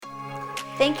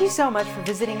Thank you so much for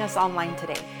visiting us online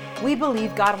today. We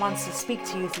believe God wants to speak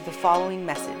to you through the following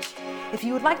message. If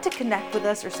you would like to connect with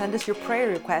us or send us your prayer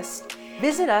requests,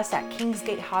 visit us at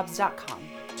kingsgatehobbs.com.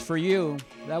 For you,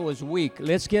 that was weak.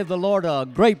 Let's give the Lord a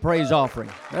great praise offering.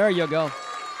 There you go.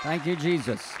 Thank you,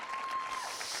 Jesus.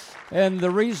 And the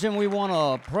reason we want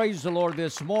to praise the Lord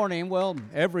this morning, well,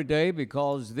 every day,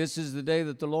 because this is the day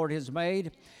that the Lord has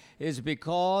made, is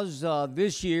because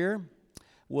this year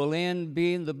will end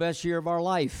being the best year of our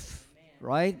life,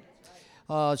 right?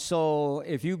 So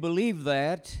if you believe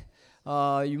that,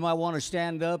 you might want to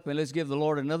stand up and let's give the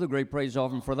Lord another great praise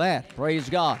offering for that. Praise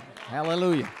God.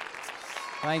 Hallelujah.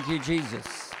 Thank you,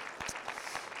 Jesus.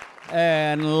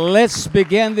 And let's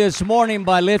begin this morning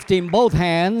by lifting both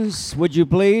hands, would you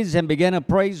please, and begin to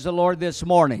praise the Lord this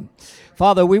morning.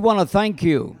 Father, we want to thank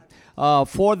you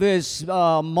for this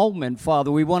moment,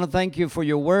 Father. We want to thank you for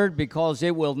your word because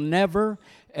it will never,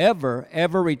 ever,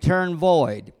 ever return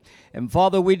void. And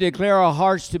Father, we declare our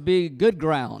hearts to be good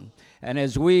ground. And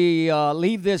as we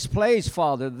leave this place,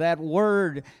 Father, that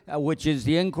word, which is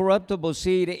the incorruptible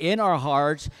seed in our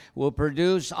hearts, will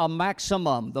produce the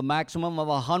maximum of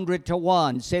 100 to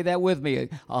 1. Say that with me,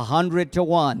 100 to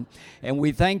 1. And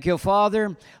we thank you,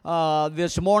 Father,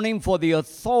 this morning for the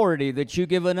authority that you've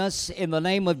given us in the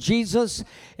name of Jesus.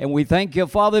 And we thank you,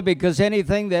 Father, because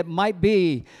anything that might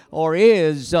be or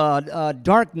is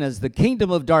darkness, the kingdom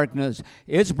of darkness,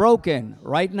 is broken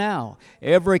right now.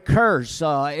 Every curse,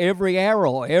 every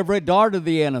arrow, every dart of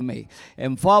the enemy.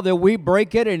 And Father, we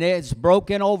break it, and it's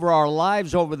broken over our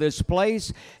lives, over this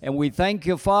place. And we thank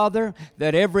you, Father,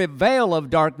 that every veil of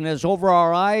darkness over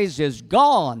our eyes is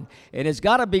gone. And it's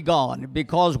got to be gone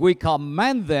because we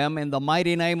command them in the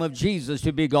mighty name of Jesus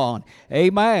to be gone.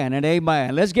 Amen and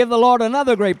amen. Let's give the Lord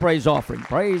another great praise offering.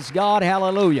 Praise God.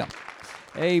 Hallelujah.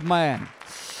 Amen.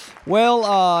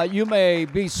 Well, you may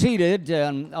be seated,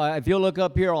 and if you look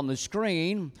up here on the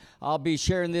screen, I'll be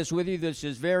sharing this with you. This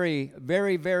is very,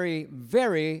 very, very,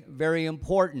 very, very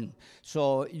important.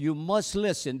 So you must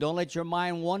listen. Don't let your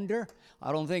mind wander.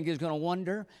 I don't think it's going to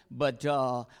wander, but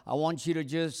I want you to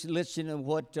just listen to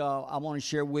what I want to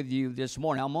share with you this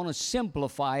morning. I'm going to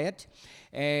simplify it,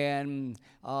 and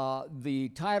the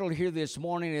title here this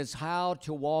morning is How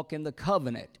to Walk in the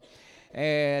Covenant.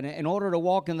 And in order to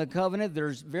walk in the covenant,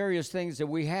 there's various things that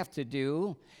we have to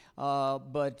do,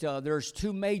 but there's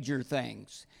two major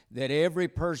things that every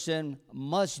person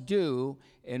must do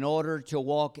in order to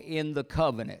walk in the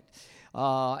covenant.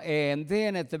 And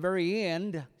then at the very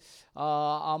end,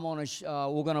 we're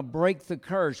going to break the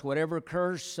curse, whatever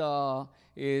curse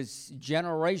is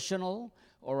generational,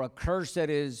 or a curse that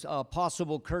is a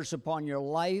possible curse upon your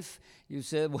life. You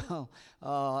said, well,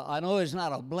 I know it's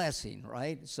not a blessing,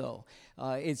 right? So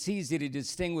it's easy to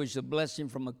distinguish a blessing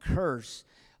from a curse,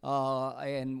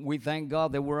 and we thank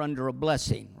God that we're under a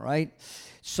blessing, right?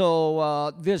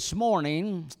 So this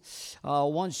morning,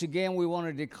 once again, we want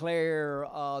to declare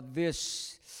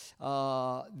this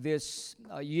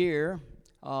year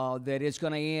that it's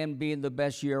going to end being the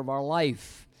best year of our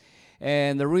life.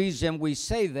 And the reason we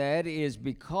say that is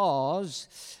because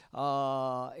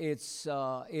it's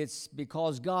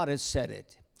because God has said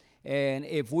it. And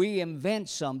if we invent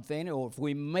something, or if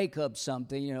we make up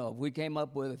something, if we came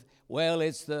up with, well,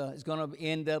 it's going to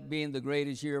end up being the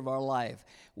greatest year of our life,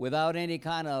 without any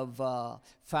kind of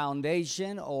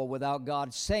foundation or without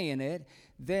God saying it,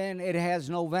 then it has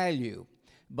no value.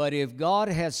 But if God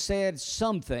has said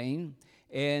something,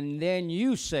 and then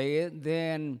you say it,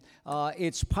 then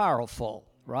it's powerful,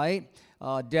 right?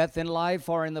 Death and life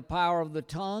are in the power of the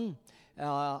tongue.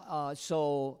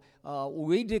 So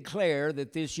we declare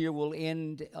that this year will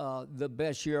end the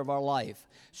best year of our life.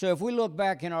 So if we look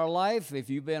back in our life, if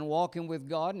you've been walking with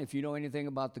God, and if you know anything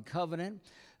about the covenant,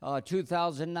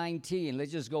 2019,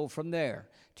 let's just go from there.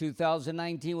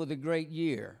 2019 was a great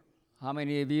year. How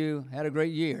many of you had a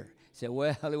great year? Said,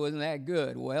 well, it wasn't that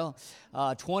good. Well,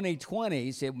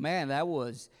 2020, said, man, it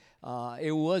was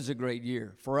a great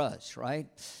year for us, right?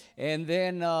 And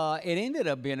then it ended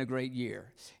up being a great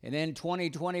year. And then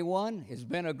 2021 has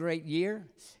been a great year,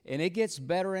 and it gets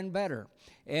better and better.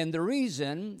 And the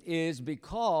reason is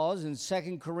because in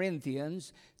 2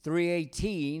 Corinthians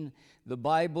 3:18, the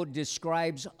Bible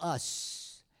describes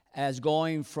us as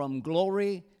going from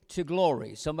glory to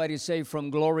glory. Somebody say from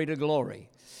glory to glory.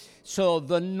 So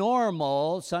the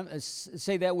normal,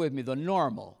 say that with me, the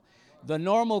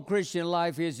normal Christian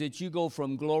life is that you go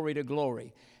from glory to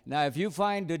glory. Now, if you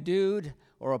find a dude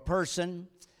or a person,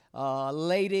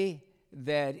 lady,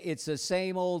 that it's the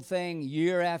same old thing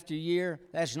year after year,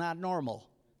 that's not normal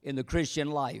in the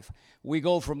Christian life. We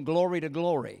go from glory to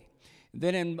glory.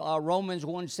 Then in Romans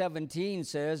 1:17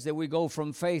 says that we go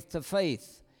from faith to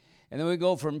faith. And then we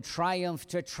go from triumph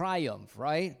to triumph,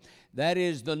 right? That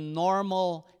is the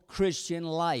normal Christian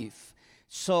life.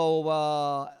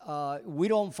 So we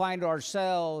don't find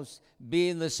ourselves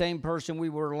being the same person we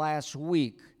were last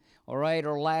week, all right,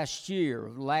 or last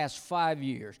year, last 5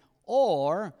 years.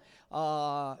 Or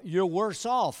you're worse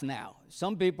off now.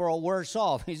 Some people are worse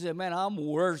off. He said, man, I'm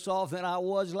worse off than I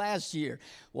was last year.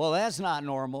 Well, that's not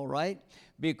normal, right?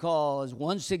 Because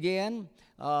once again,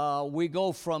 we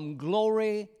go from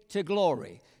glory to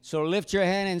glory. So lift your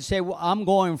hand and say, well, I'm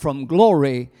going from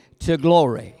glory to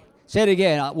glory. Say it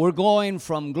again. We're going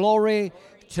from glory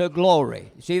to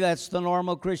glory. See, that's the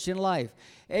normal Christian life.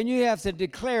 And you have to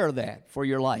declare that for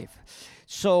your life.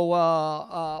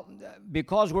 So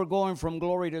because we're going from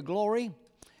glory to glory,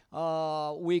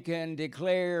 we can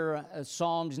declare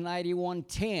Psalms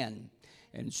 91:10.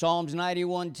 And Psalms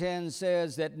 91:10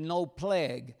 says that no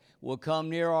plague will come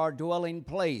near our dwelling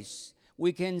place.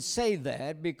 We can say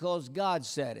that because God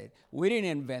said it. We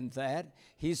didn't invent that.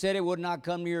 He said it would not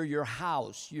come near your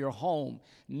house, your home,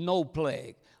 no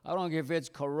plague. I don't care if it's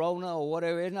corona or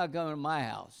whatever, it's not coming to my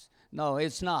house. No,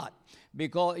 it's not.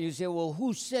 Because you say, well,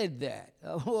 who said that?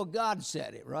 Well, God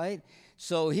said it, right?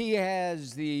 So he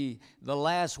has the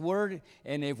last word,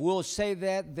 and if we'll say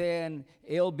that, then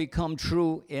it'll become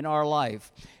true in our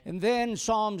life. And then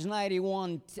Psalms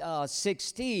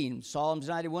 91:16. Psalms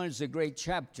 91 is a great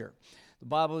chapter. The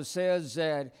Bible says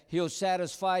that he'll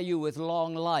satisfy you with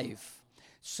long life.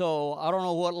 So I don't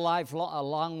know what a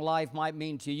long life might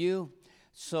mean to you.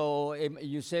 So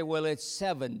you say, well, it's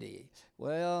 70.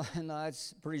 Well, no,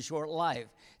 it's a pretty short life.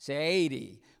 Say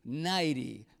 80,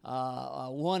 90,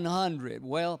 100.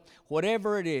 Well,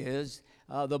 whatever it is,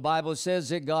 the Bible says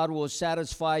that God will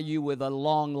satisfy you with a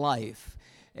long life.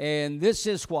 And this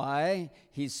is why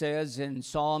he says in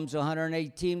Psalms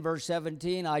 118, verse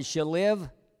 17, I shall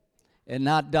live and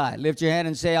not die. Lift your hand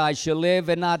and say, I shall live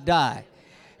and not die.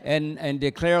 And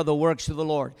declare the works of the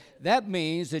Lord. That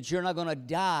means that you're not going to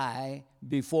die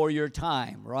before your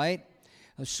time, right?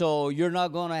 So you're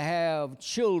not going to have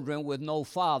children with no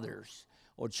fathers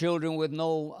or children with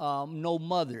no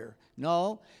mother.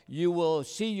 No, you will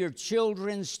see your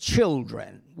children's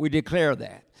children. We declare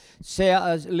that. Say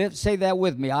that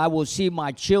with me. I will see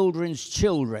my children's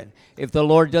children if the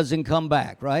Lord doesn't come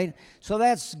back, right? So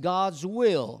that's God's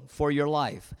will for your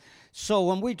life. So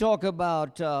when we talk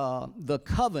about the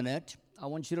covenant, I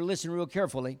want you to listen real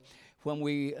carefully. When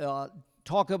we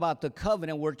talk about the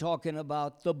covenant, we're talking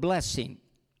about the blessing,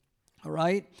 all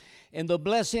right? And the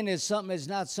blessing is something, it's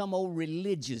not some old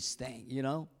religious thing, you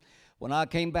know. When I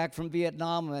came back from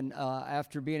Vietnam and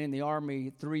after being in the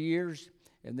Army 3 years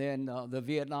and then the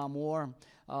Vietnam War,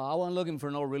 I wasn't looking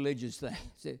for no religious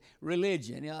thing.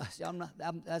 Religion, you know,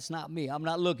 that's not me. I'm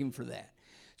not looking for that.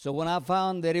 So when I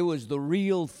found that it was the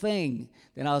real thing,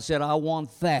 then I said, I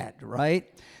want that, right?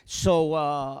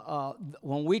 So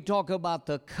when we talk about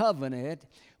the covenant,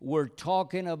 we're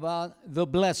talking about the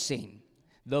blessing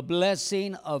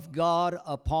of God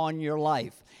upon your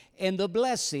life. And the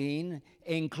blessing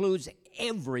includes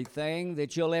everything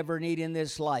that you'll ever need in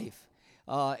this life.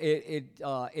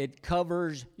 It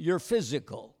covers your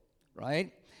physical,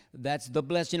 right? That's the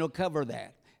blessing will cover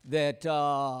that. That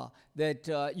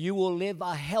you will live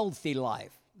a healthy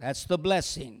life. That's the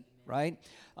blessing, right?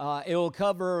 It will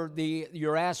cover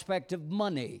your aspect of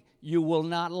money. You will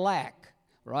not lack,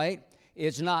 right?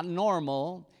 It's not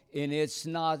normal, and it's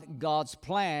not God's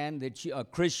plan that a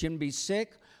Christian be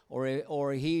sick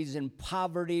or he's in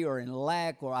poverty or in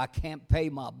lack, or I can't pay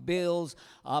my bills,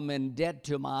 I'm in debt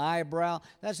to my eyebrow.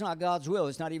 That's not God's will.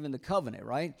 It's not even the covenant,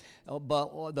 right?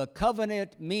 But the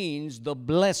covenant means the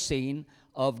blessing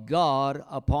of God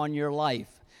upon your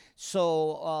life.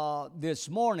 So this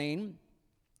morning,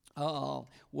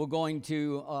 we're going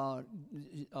to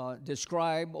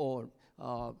describe or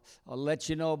let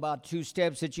you know about 2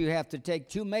 steps that you have to take,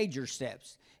 2 major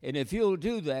steps. And if you'll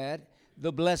do that,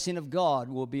 the blessing of God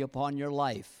will be upon your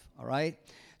life, all right?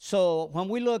 So when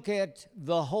we look at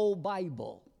the whole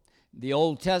Bible, the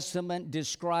Old Testament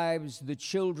describes the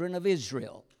children of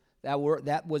Israel.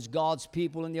 That was God's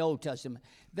people in the Old Testament.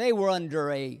 They were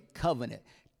under a covenant.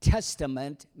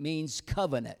 Testament means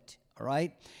covenant, all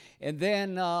right? And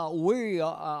then we,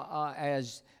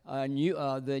 as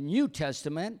the New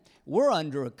Testament, we're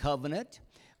under a covenant.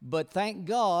 But thank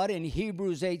God in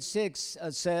Hebrews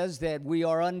 8:6 says that we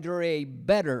are under a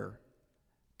better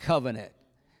covenant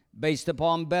based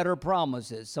upon better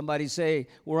promises. Somebody say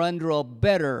we're under a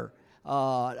better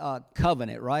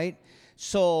covenant, right?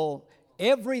 So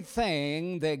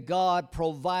everything that God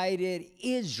provided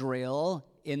Israel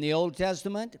in the Old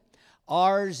Testament,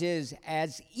 Ours is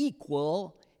as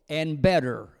equal and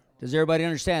better. Does everybody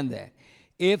understand that?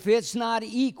 If it's not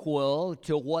equal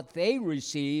to what they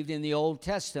received in the Old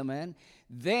Testament,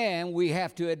 then we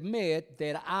have to admit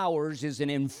that ours is an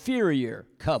inferior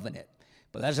covenant.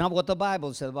 But that's not what the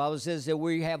Bible says. The Bible says that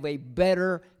we have a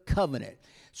better covenant.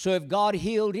 So if God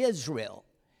healed Israel,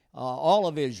 all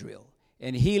of Israel,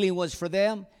 and healing was for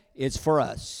them, it's for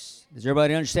us. Does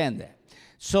everybody understand that?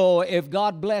 So if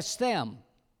God blessed them,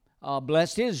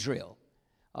 blessed Israel,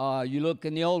 you look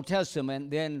in the Old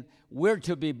Testament, then we're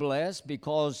to be blessed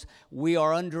because we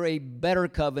are under a better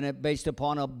covenant based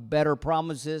upon a better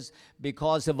promises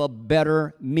because of a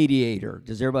better mediator.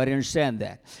 Does everybody understand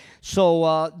that?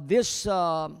 So this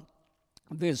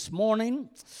morning,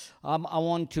 I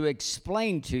want to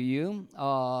explain to you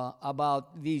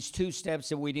about these two steps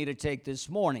that we need to take this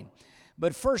morning.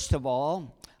 But first of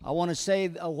all, I want to say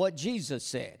what Jesus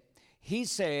said. He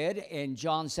said in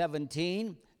John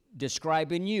 17,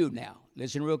 describing you now.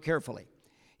 Listen real carefully.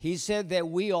 He said that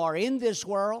we are in this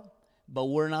world, but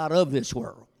we're not of this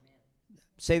world.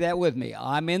 Say that with me.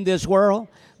 I'm in this world,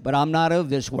 but I'm not of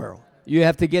this world. You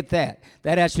have to get that.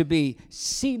 That has to be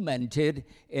cemented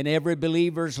in every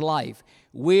believer's life.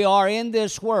 We are in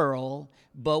this world,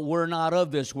 but we're not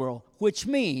of this world, which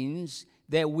means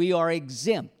that we are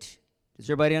exempt. Does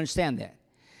everybody understand that?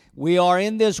 We are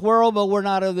in this world, but we're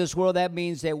not of this world. That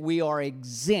means that we are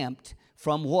exempt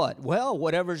from what? Well,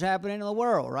 whatever's happening in the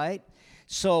world, right?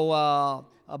 So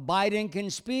Biden can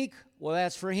speak. Well,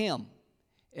 that's for him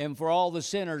and for all the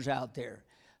sinners out there.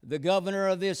 The governor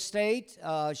of this state,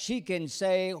 she can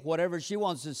say whatever she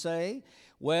wants to say.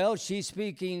 Well, she's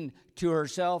speaking to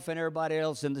herself and everybody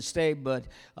else in the state, but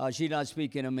she's not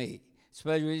speaking to me.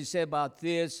 Especially when you say about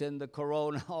this and the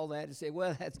corona and all that. You say,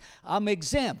 well, I'm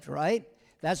exempt, right?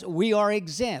 We are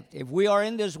exempt. If we are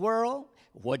in this world,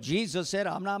 what Jesus said,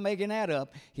 I'm not making that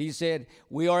up. He said,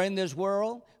 we are in this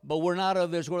world, but we're not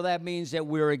of this world. That means that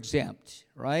we're exempt,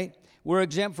 right? We're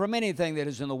exempt from anything that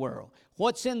is in the world.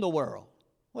 What's in the world?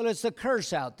 Well, it's a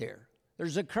curse out there.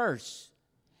 There's a curse.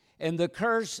 And the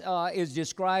curse is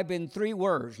described in 3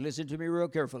 words. Listen to me real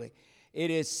carefully.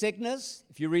 It is sickness.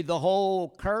 If you read the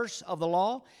whole curse of the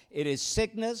law, it is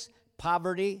sickness,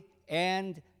 poverty,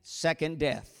 and second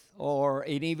death, or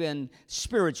even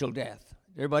spiritual death.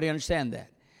 Everybody understand that?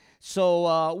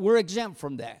 So we're exempt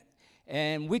from that.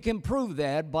 And we can prove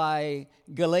that by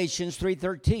Galatians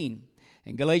 3:13.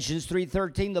 In Galatians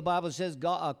 3:13, the Bible says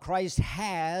Christ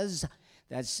has,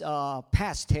 that's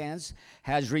past tense,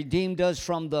 has redeemed us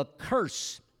from the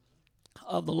curse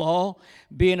of the law,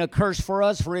 being a curse for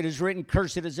us, for it is written,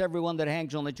 cursed is everyone that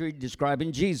hangs on the tree,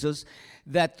 describing Jesus,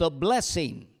 that the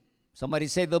blessing, somebody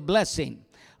say the blessing,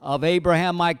 of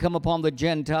Abraham might come upon the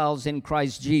Gentiles in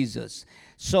Christ Jesus.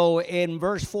 So in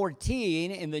verse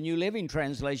 14 in the New Living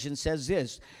Translation says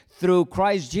this, through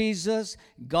Christ Jesus,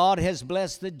 God has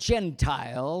blessed the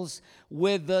Gentiles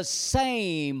with the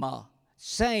same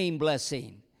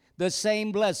blessing, the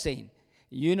same blessing.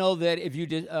 You know that if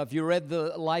you read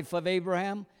the life of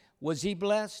Abraham, was he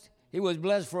blessed? He was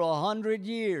blessed for 100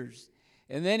 years.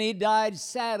 And then he died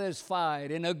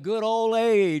satisfied in a good old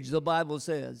age, the Bible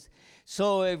says.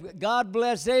 So if God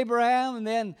blessed Abraham, and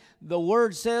then the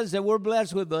word says that we're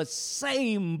blessed with the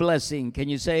same blessing. Can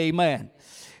you say amen?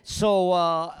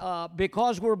 So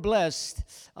because we're blessed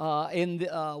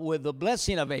with the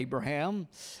blessing of Abraham,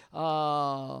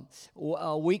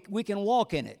 we can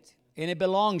walk in it, and it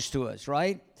belongs to us,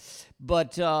 right?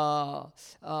 But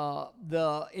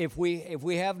if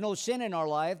we have no sin in our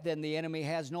life, then the enemy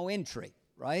has no entry.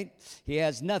 Right? He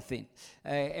has nothing.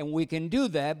 And we can do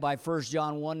that by 1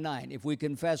 John 1:9. If we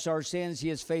confess our sins,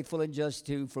 he is faithful and just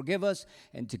to forgive us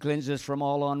and to cleanse us from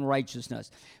all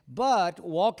unrighteousness. But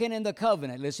walking in the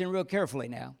covenant, listen real carefully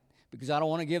now, because I don't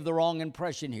want to give the wrong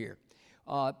impression here.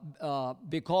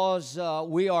 Because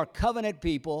we are covenant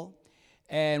people,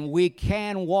 and we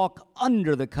can walk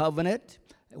under the covenant,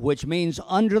 which means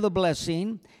under the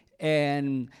blessing,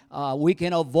 and we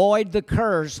can avoid the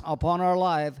curse upon our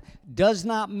life, does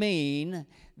not mean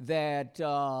that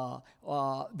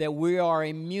that we are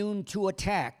immune to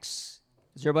attacks.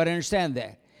 Does everybody understand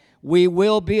that? We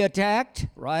will be attacked,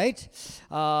 right?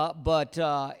 But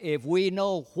if we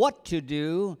know what to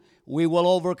do, we will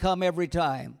overcome every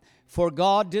time. For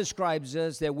God describes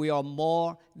us that we are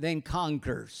more than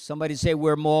conquerors. Somebody say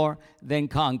we're more than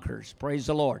conquerors. Praise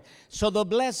the Lord. So the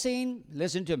blessing,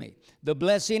 listen to me, the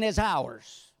blessing is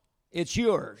ours. It's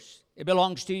yours. It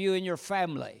belongs to you and your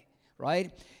family,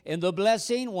 right? And the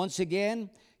blessing, once again,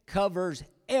 covers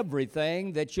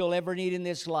everything that you'll ever need in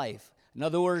this life. In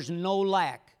other words, no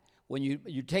lack. When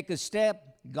you take a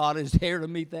step, God is there to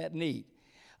meet that need.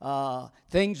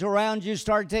 things around you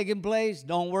start taking place,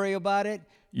 don't worry about it.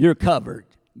 You're covered.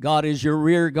 God is your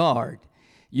rear guard.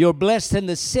 You're blessed in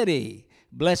the city,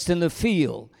 blessed in the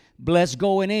field, blessed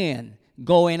going in,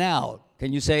 going out.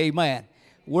 Can you say amen?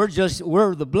 We're blessed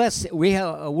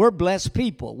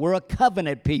people. We're a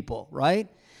covenant people, right?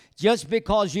 Just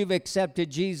because you've accepted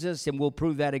Jesus, and we'll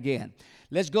prove that again.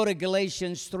 Let's go to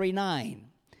Galatians 3:9.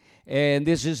 And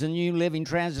this is a New Living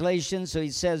Translation, so he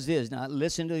says this. Now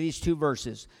listen to these two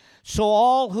verses. So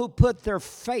all who put their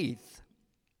faith,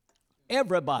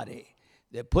 everybody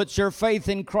that puts their faith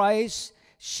in Christ,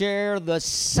 share the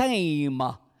same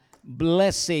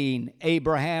blessing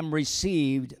Abraham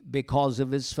received because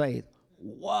of his faith.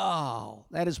 Wow,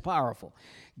 that is powerful.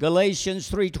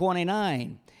 Galatians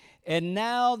 3:29. And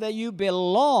now that you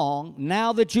belong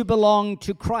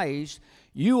to Christ,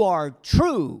 you are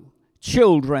true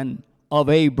children of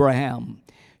Abraham.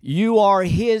 You are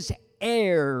his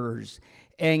heirs,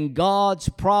 and God's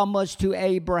promise to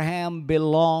Abraham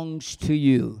belongs to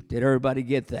you. Did everybody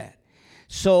get that?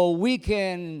 So we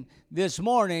can this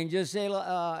morning just say,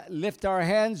 lift our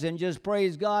hands and just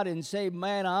praise God and say,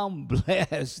 man, I'm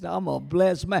blessed. I'm a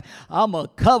blessed man. I'm a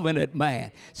covenant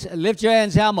man. So lift your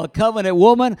hands and say, I'm a covenant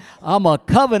woman. I'm a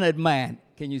covenant man.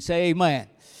 Can you say amen?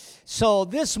 So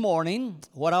this morning,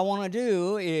 what I want to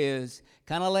do is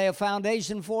kind of lay a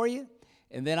foundation for you,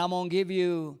 and then I'm going to give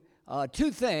you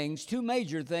two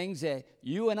major things that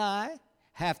you and I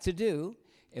have to do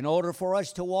in order for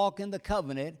us to walk in the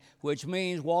covenant, which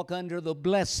means walk under the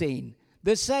blessing,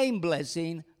 the same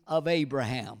blessing of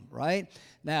Abraham, right?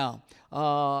 Now,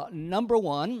 number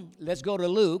one, let's go to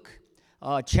Luke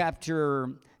chapter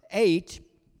 8,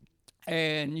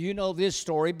 and you know this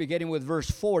story beginning with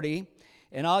verse 40,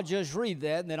 and I'll just read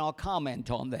that, and then I'll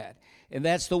comment on that. And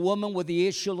that's the woman with the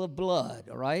issue of blood,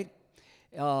 all right?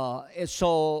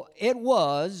 So it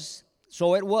was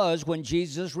when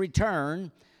Jesus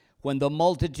returned, when the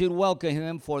multitude welcomed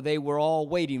him, for they were all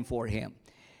waiting for him.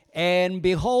 And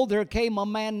behold, there came a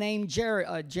man named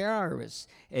Jairus,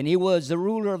 and he was the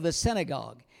ruler of the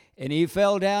synagogue. And he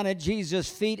fell down at Jesus'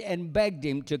 feet and begged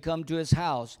him to come to his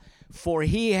house, for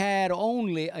he had an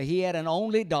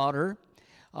only daughter,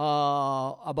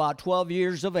 about 12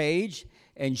 years of age,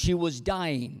 and she was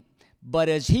dying. But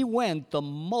as he went, the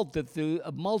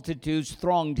multitudes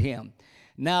thronged him.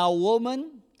 Now, a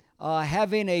woman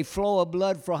having a flow of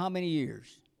blood for how many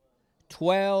years?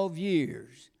 12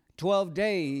 years. 12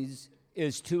 days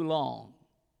is too long.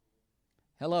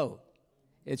 Hello.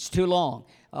 It's too long.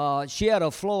 She had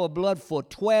a flow of blood for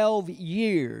 12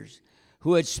 years,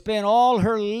 who had spent all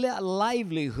her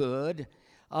livelihood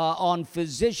on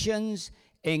physicians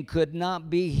and could not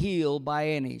be healed by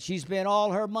any. She spent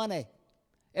all her money.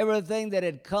 Everything that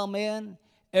had come in,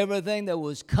 everything that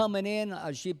was coming in,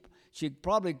 she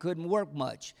probably couldn't work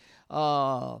much.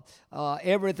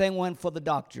 Everything went for the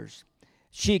doctors.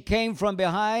 She came from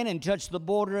behind and touched the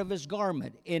border of his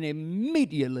garment, and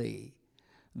immediately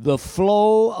the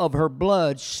flow of her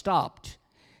blood stopped.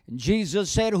 And Jesus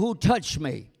said, "Who touched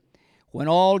me?" When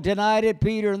all denied it,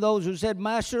 Peter and those who said,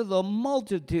 "Master, the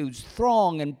multitudes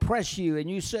throng and press you, and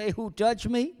you say, 'Who touched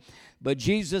me?' But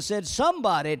Jesus said,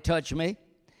 "Somebody touched me,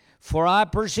 for I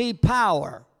perceive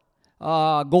power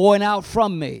going out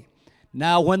from me."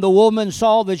 Now when the woman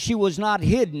saw that she was not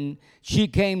hidden, she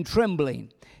came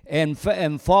trembling, and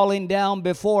falling down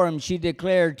before him, she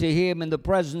declared to him in the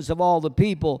presence of all the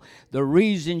people the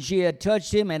reason she had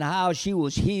touched him and how she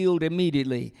was healed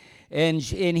immediately. And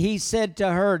he said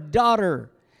to her,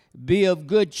 "Daughter, be of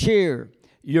good cheer.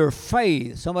 Your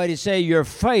faith," somebody say, "Your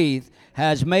faith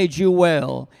has made you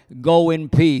well. Go in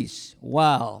peace."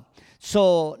 Wow.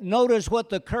 So notice what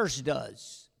the curse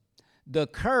does. The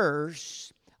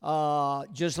curse,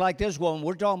 just like this woman,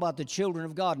 we're talking about the children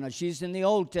of God. Now, she's in the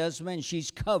Old Testament,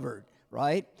 she's covered,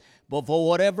 right? But for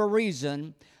whatever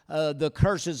reason, the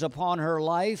curse is upon her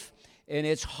life, and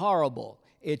it's horrible.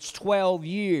 It's 12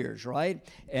 years, right?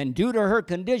 And due to her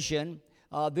condition,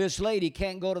 this lady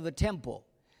can't go to the temple.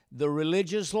 The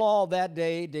religious law that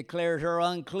day declared her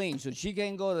unclean. So she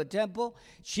can't go to the temple.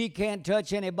 She can't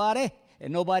touch anybody,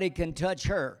 and nobody can touch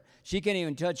her. She can't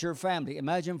even touch her family.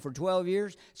 Imagine for 12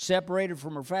 years, separated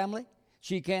from her family.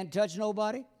 She can't touch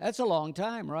nobody. That's a long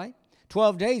time, right?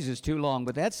 12 days is too long,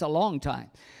 but that's a long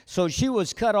time. So she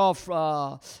was cut off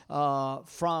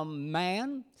from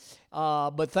man,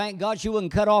 but thank God she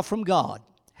wasn't cut off from God.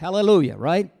 Hallelujah,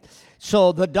 right?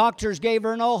 So the doctors gave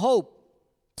her no hope.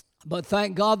 But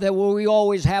thank God that we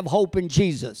always have hope in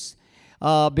Jesus.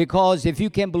 Because if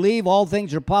you can believe, all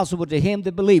things are possible to him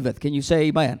that believeth. Can you say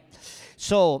amen?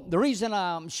 So the reason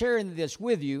I'm sharing this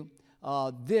with you,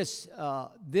 this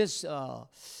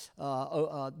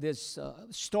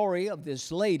story of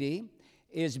this lady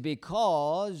is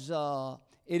because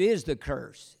it is the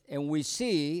curse, and we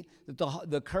see that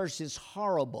the curse is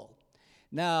horrible.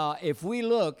 Now, if we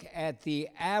look at the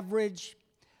average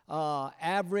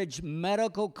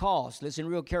medical cost, listen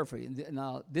real carefully.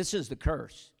 Now, this is the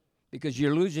curse because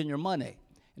you're losing your money.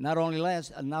 Not only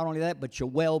that, but your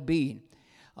well-being.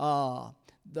 Here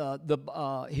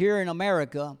in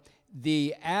America,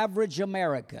 the average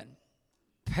American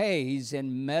pays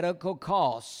in medical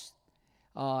costs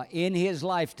in his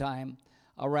lifetime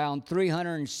around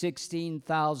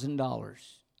 $316,000.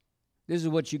 This is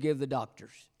what you give the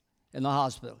doctors in the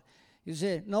hospital. You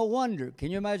say, no wonder.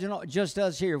 Can you imagine just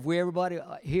us here, if everybody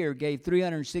here gave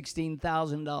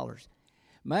 $316,000?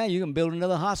 Man, you can build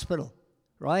another hospital,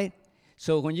 right?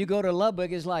 So when you go to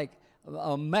Lubbock, it's like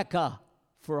a mecca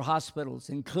for hospitals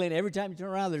and clinics. Every time you turn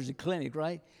around, there's a clinic,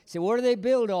 right? So where do they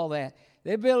build all that?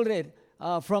 They build it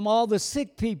from all the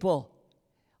sick people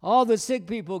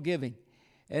giving.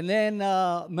 And then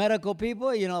medical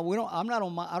people, you know,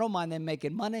 I don't mind them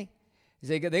making money.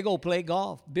 They go play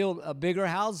golf, build bigger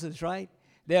houses, right?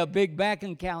 They have big bank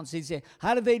accounts. He said,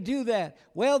 how did they do that?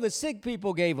 Well, the sick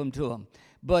people gave them to them.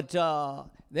 But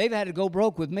they've had to go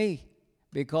broke with me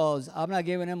because I'm not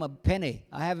giving them a penny.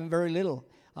 I haven't very little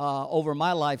over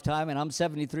my lifetime, and I'm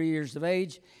 73 years of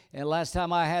age. And last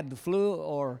time I had the flu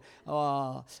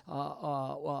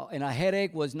and a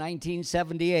headache was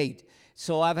 1978.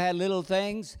 So I've had little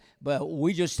things, but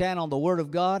we just stand on the Word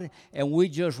of God, and we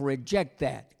just reject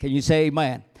that. Can you say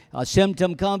amen? A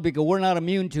symptom comes because we're not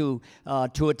immune to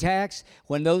attacks.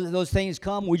 When those things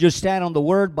come, we just stand on the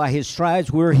Word. By His stripes,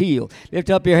 we're healed. Lift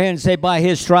up your hand and say, by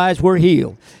His stripes, we're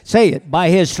healed. Say it. By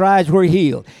His stripes, we're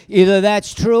healed. Either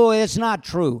that's true or it's not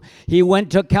true. He went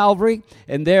to Calvary,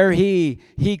 and there He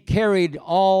carried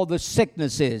all the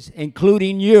sicknesses,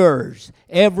 including yours.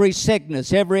 Every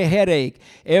sickness, every headache,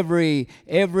 every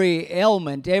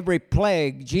ailment, every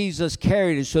plague, Jesus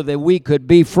carried it so that we could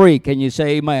be free. Can you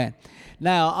say amen?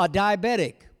 Now, a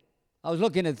diabetic, I was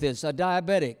looking at this, a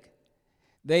diabetic,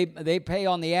 they pay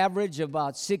on the average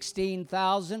about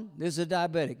 $16,000. This is a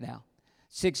diabetic now,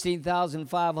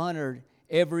 $16,500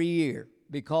 every year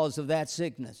because of that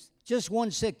sickness. Just one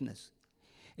sickness.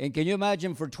 And can you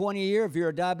imagine for 20 years, if you're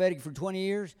a diabetic for 20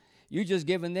 years, you're just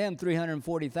giving them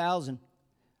 $340,000,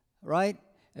 right?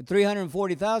 At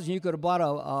 $340,000, you could have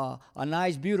bought a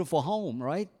nice, beautiful home,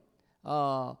 right?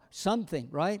 Something,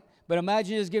 right? But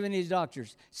imagine just giving these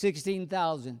doctors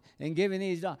 $16,000 and giving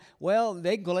these well,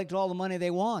 they can collect all the money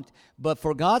they want. But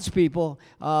for God's people,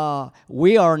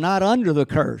 we are not under the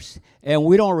curse, and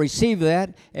we don't receive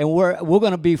that, and we're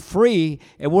going to be free,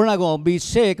 and we're not going to be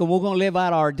sick, and we're going to live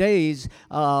out our days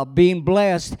being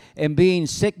blessed and being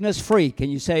sickness free. Can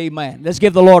you say amen? Let's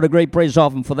give the Lord a great praise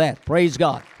offering for that. Praise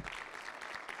God.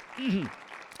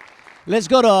 Let's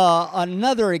go to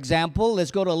another example.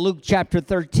 Let's go to Luke chapter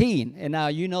 13. And now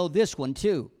you know this one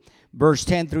too. Verse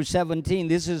 10 through 17.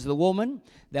 This is the woman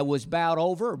that was bowed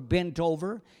over, bent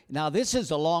over. Now this is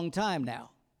a long time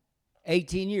now.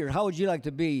 18 years. How would you like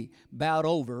to be bowed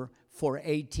over for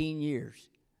 18 years?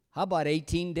 How about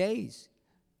 18 days?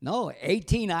 No,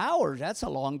 18 hours. That's a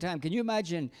long time. Can you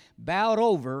imagine bowed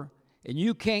over and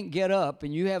you can't get up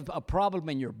and you have a problem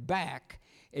in your back?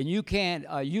 And you can't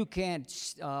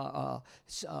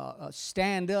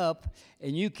stand up,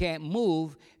 and you can't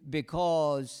move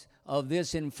because of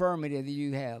this infirmity that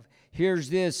you have. Here's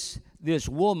this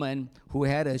woman who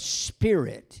had a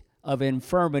spirit of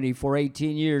infirmity for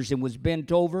 18 years and was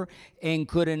bent over and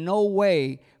could in no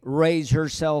way raise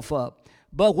herself up.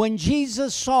 But when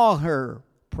Jesus saw her,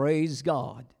 praise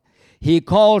God, He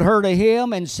called her to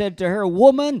Him and said to her,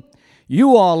 "Woman,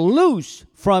 you are loose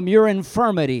from your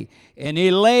infirmity." And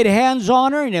He laid hands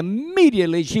on her, and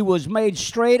immediately she was made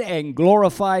straight and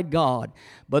glorified God.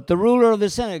 But the ruler of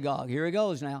the synagogue, here he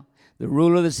goes now. The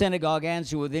ruler of the synagogue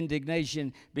answered with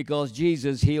indignation because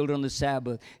Jesus healed on the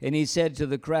Sabbath. And he said to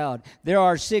the crowd, "There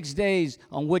are 6 days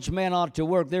on which men ought to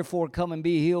work. Therefore come and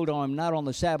be healed on them, not on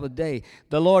the Sabbath day."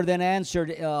 The Lord then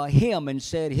answered him and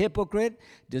said, "Hypocrite,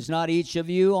 does not each of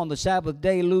you on the Sabbath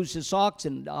day loose his ox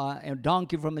and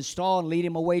donkey from his stall and lead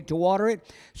him away to water it?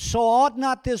 So ought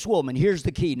not this woman," here's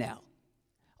the key now,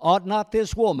 "ought not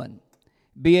this woman,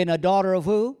 being a daughter of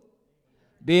who?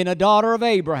 Being a daughter of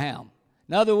Abraham."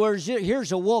 In other words,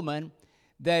 here's a woman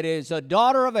that is a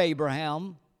daughter of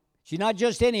Abraham. She's not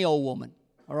just any old woman,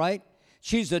 all right?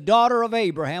 She's a daughter of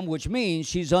Abraham, which means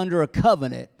she's under a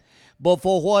covenant. But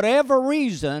for whatever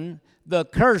reason, the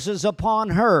curse is upon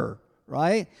her,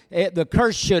 right? The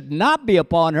curse should not be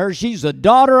upon her. She's the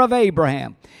daughter of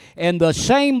Abraham. And the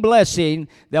same blessing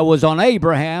that was on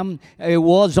Abraham, it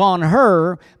was on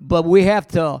her, but we have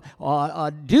to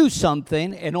do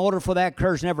something in order for that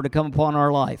curse never to come upon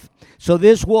our life. So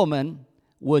this woman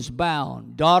was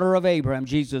bound, daughter of Abraham,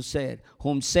 Jesus said,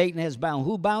 whom Satan has bound.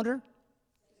 Who bound her?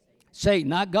 Satan,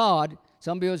 not God.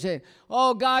 Some people say,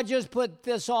 oh, God just put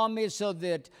this on me so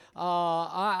that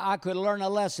I could learn a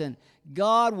lesson.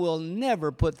 God will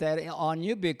never put that on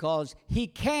you because he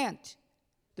can't.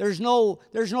 There's no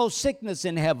sickness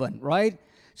in heaven, right?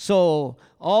 So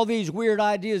all these weird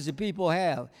ideas that people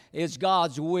have, it's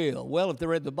God's will. Well, if they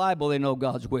read the Bible, they know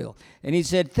God's will. And he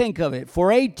said, think of it.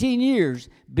 For 18 years,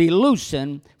 be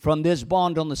loosened from this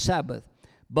bond on the Sabbath.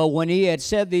 But when he had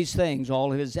said these things,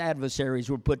 all his adversaries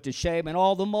were put to shame, and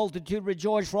all the multitude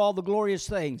rejoiced for all the glorious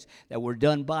things that were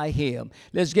done by him.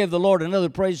 Let's give the Lord another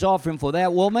praise offering for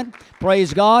that woman.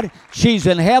 Praise God. She's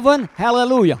in heaven.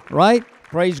 Hallelujah. Right?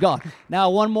 Praise God. Now,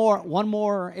 one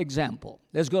more example.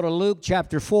 Let's go to Luke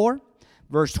chapter 4,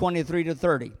 verse 23 to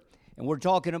 30. And we're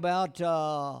talking about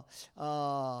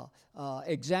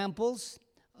examples,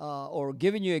 or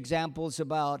giving you examples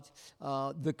about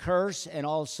the curse and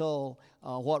also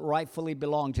what rightfully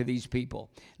belonged to these people.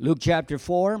 Luke chapter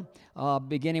 4,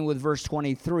 beginning with verse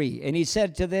 23. And he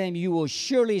said to them, you will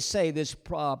surely say this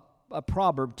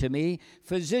proverb to me,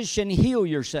 physician, heal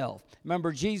yourself.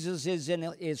 Remember, Jesus is in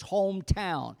his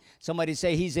hometown. Somebody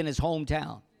say he's in his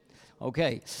hometown.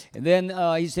 Okay. And then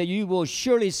he said, you will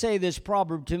surely say this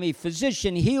proverb to me,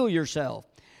 physician, heal yourself.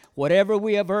 Whatever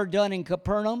we have heard done in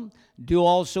Capernaum, do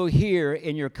also here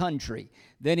in your country.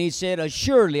 Then he said,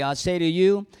 assuredly, I say to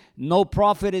you, no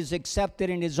prophet is accepted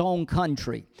in his own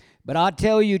country. But I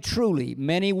tell you truly,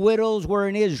 many widows were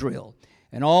in Israel,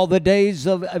 and all the days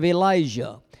of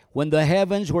Elijah, when the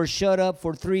heavens were shut up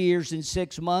for 3 years and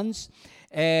 6 months,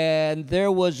 and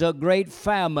there was a great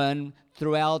famine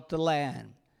throughout the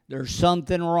land. There's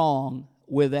something wrong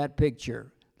with that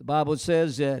picture. The Bible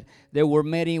says that there were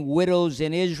many widows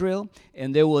in Israel,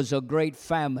 and there was a great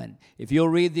famine. If you'll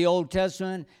read the Old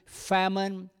Testament,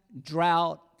 famine,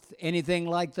 drought, anything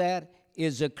like that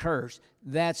is a curse.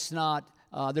 That's not,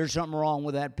 there's something wrong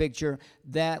with that picture.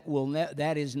 That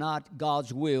is not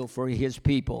God's will for his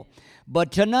people.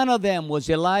 But to none of them was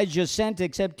Elijah sent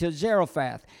except to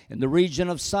Zarephath in the region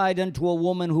of Sidon to a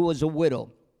woman who was a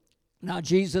widow. Now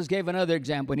Jesus gave another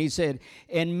example, and he said,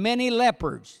 and many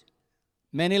lepers,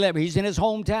 he's in his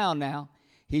hometown now.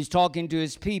 He's talking to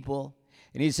his people.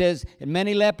 And he says, and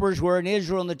many lepers were in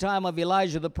Israel in the time of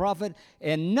Elijah the prophet,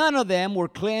 and none of them were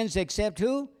cleansed except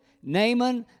who?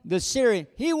 Naaman the Syrian.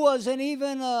 He wasn't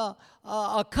even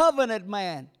a covenant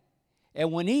man.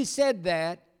 And when he said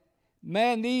that,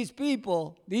 man, these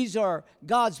people, these are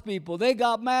God's people, they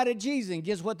got mad at Jesus. And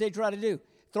guess what they tried to do?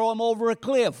 Throw him over a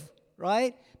cliff,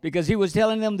 right? Because he was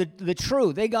telling them the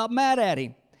truth. They got mad at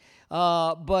him.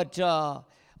 But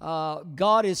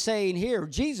God is saying here,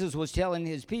 Jesus was telling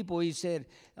his people, he said,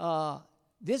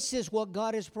 this is what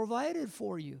God has provided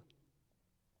for you.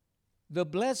 The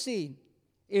blessing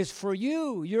is for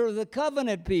you. You're the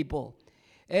covenant people.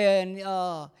 And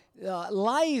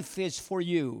life is for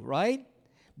you, right?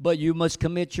 But you must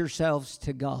commit yourselves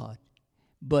to God.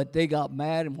 But they got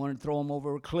mad and wanted to throw him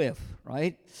over a cliff,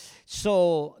 right?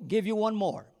 So, give you one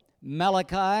more.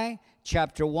 Malachi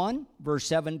chapter 1, verse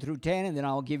 7 through 10, and then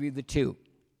I'll give you the 2.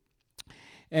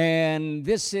 And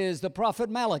this is the prophet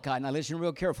Malachi. Now listen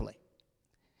real carefully,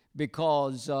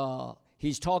 because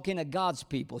he's talking to God's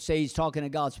people. Say he's talking to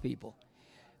God's people.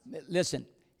 Listen,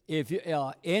 if you,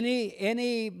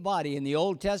 anybody in the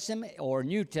Old Testament or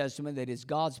New Testament that is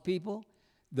God's people,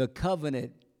 the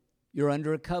covenant, you're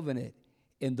under a covenant,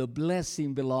 and the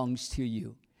blessing belongs to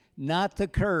you, not the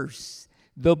curse.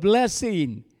 The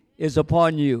blessing is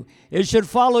upon you. It should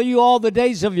follow you all the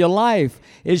days of your life.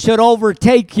 It should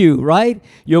overtake you, right?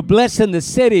 You're blessed in the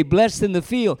city, blessed in the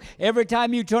field. Every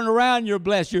time you turn around, you're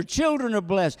blessed. Your children are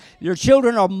blessed. Your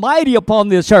children are mighty upon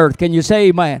this earth. Can you say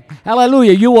amen?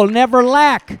 Hallelujah. You will never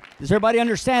lack. Does everybody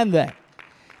understand that?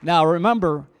 Now,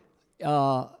 remember,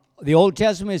 the Old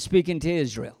Testament is speaking to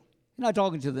Israel. You're not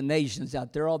talking to the nations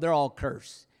out there. They're all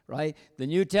cursed. Right? The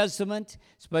New Testament,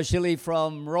 especially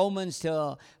from Romans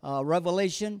to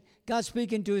Revelation, God's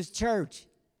speaking to his church.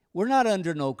 We're not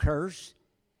under no curse.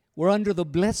 We're under the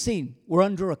blessing. We're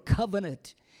under a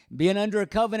covenant. Being under a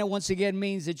covenant, once again,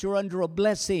 means that you're under a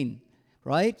blessing,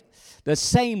 right? The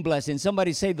same blessing.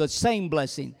 Somebody say the same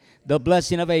blessing, the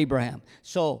blessing of Abraham.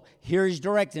 So here he's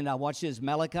directing. Now watch this,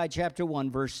 Malachi chapter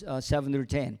 1, verse 7 through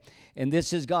 10. And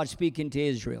this is God speaking to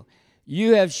Israel.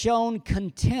 You have shown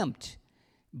contempt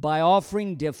by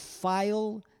offering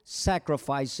defiled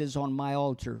sacrifices on my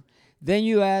altar. Then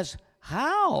you ask,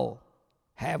 how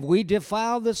have we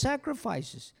defiled the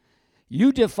sacrifices?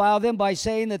 You defile them by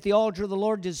saying that the altar of the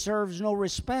Lord deserves no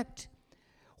respect.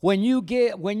 When you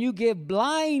give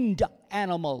blind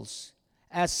animals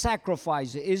as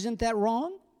sacrifices, isn't that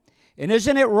wrong? And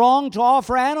isn't it wrong to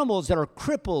offer animals that are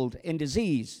crippled and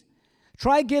diseased?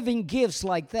 Try giving gifts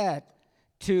like that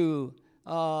to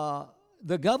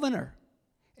the governor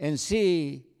and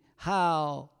see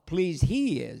how pleased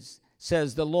he is,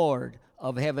 says the Lord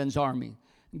of heaven's army.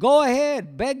 Go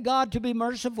ahead, beg God to be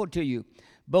merciful to you.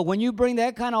 But when you bring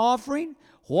that kind of offering,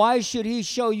 why should he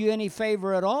show you any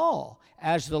favor at all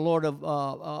as the Lord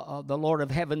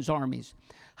of heaven's armies?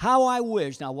 How I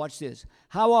wish, now watch this,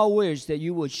 how I wish that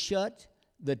you would shut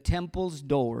the temple's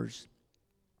doors.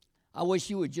 I wish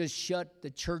you would just shut the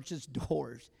church's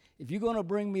doors. If you're going to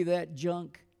bring me that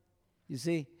junk, you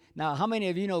see. Now, how many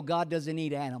of you know God doesn't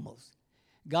need animals?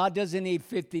 God doesn't need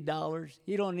 $50.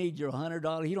 He don't need your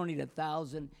 $100. He don't need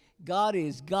 $1,000. God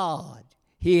is God.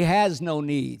 He has no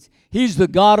needs. He's the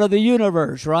God of the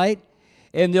universe, right?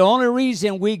 And the only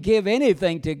reason we give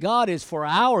anything to God is for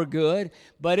our good,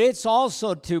 but it's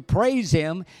also to praise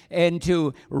Him and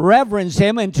to reverence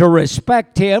Him and to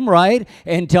respect Him, right?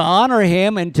 And to honor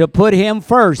Him and to put Him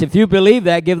first. If you believe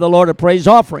that, give the Lord a praise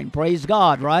offering. Praise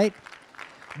God, right?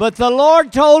 But the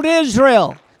Lord told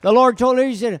Israel,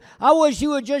 He said, I wish you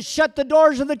would just shut the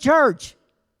doors of the church.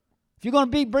 If you're going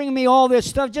to be bringing me all this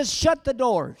stuff, just shut the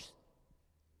doors.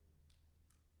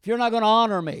 If you're not going to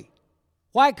honor me.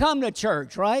 Why come to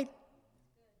church, right?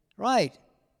 Right.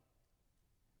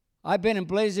 I've been in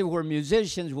places where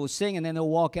musicians will sing and then they'll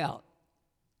walk out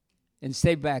and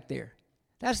stay back there.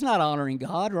 That's not honoring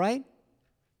God, right?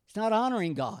 It's not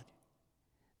honoring God.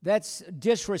 That's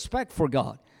disrespect for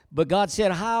God. But God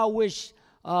said, how I wish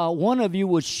one of you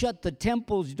would shut the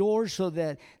temple's doors so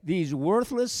that these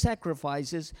worthless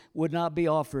sacrifices would not be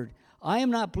offered. I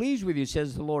am not pleased with you,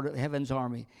 says the Lord of heaven's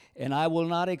army, and I will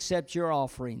not accept your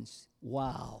offerings.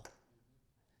 Wow.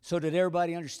 So did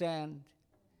everybody understand?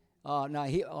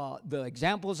 The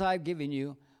examples I've given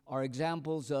you are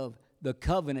examples of the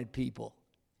covenant people.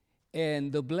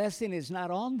 And the blessing is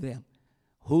not on them.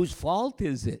 Whose fault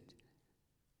is it?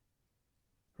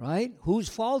 Right? Whose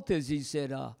fault is it? He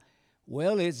said,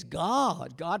 well, it's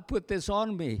God. God put this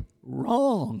on me.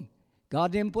 Wrong.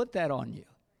 God didn't put that on you.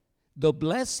 The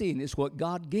blessing is what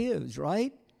God gives,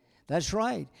 right? That's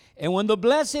right. And when the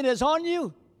blessing is on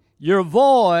you, you're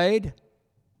void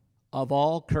of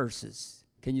all curses.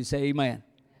 Can you say amen?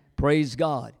 Praise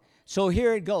God. So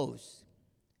here it goes.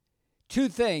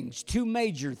 Two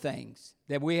major things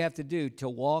that we have to do to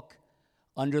walk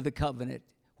under the covenant,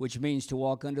 which means to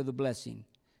walk under the blessing.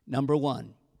 Number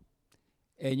one,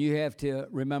 and you have to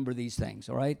remember these things,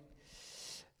 all right?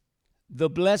 The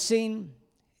blessing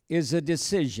is a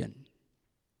decision.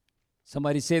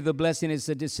 Somebody say the blessing is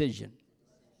a decision.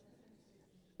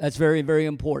 That's very, very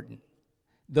important.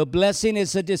 The blessing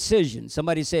is a decision.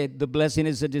 Somebody say the blessing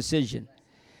is a decision.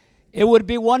 It would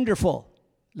be wonderful,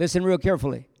 listen real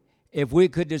carefully, if we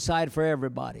could decide for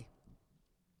everybody.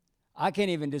 I can't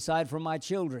even decide for my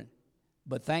children.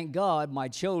 But thank God my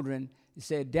children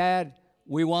said, Dad,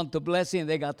 we want the blessing, and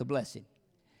they got the blessing.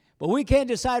 But we can't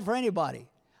decide for anybody.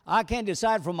 I can't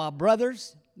decide for my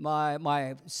brothers,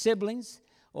 my siblings,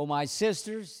 or my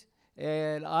sisters.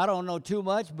 And I don't know too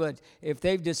much, but if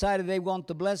they've decided they want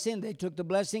the blessing, they took the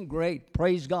blessing, great,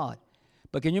 praise God.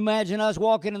 But can you imagine us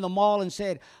walking in the mall and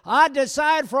saying, I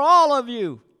decide for all of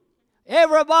you.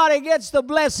 Everybody gets the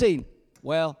blessing.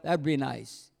 Well, that'd be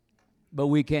nice, but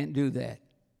we can't do that.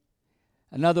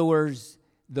 In other words,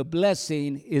 the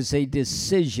blessing is a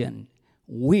decision.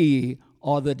 We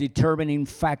are the determining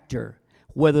factor,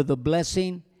 whether the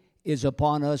blessing is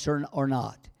upon us or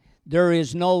not. There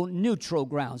is no neutral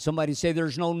ground. Somebody say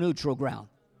there's no neutral ground.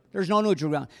 There's no neutral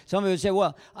ground. Some of you say,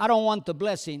 well, I don't want the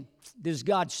blessing, this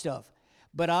God stuff,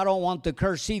 but I don't want the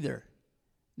curse either.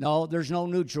 No, there's no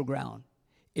neutral ground.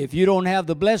 If you don't have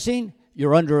the blessing,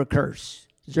 you're under a curse.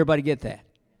 Does everybody get that?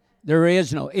 There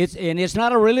is no. It's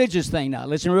not a religious thing now.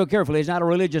 Listen real carefully. It's not a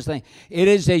religious thing. It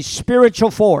is a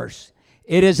spiritual force.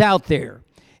 It is out there.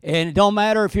 And it don't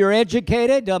matter if you're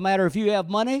educated. Don't matter if you have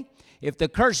money. If the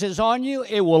curse is on you,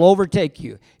 it will overtake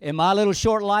you. In my little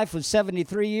short life of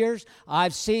 73 years,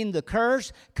 I've seen the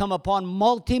curse come upon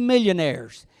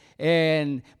multimillionaires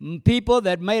and people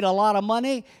that made a lot of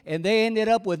money, and they ended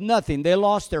up with nothing. They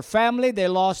lost their family, they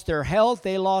lost their health,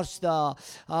 they lost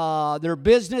their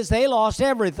business, they lost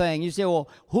everything. You say, well,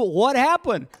 what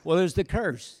happened? Well, there's the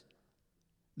curse.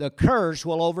 The curse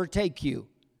will overtake you.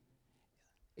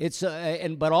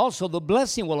 But also the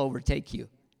blessing will overtake you.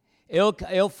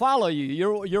 It'll follow you.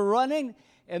 You're running,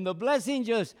 and the blessing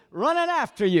just running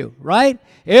after you, right?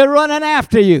 It's running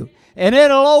after you, and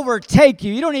it'll overtake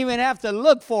you. You don't even have to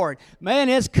look for it. Man,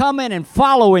 it's coming and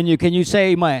following you. Can you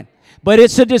say amen? But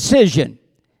it's a decision.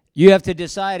 You have to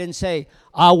decide and say,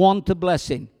 I want the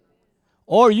blessing.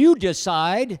 Or you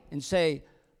decide and say,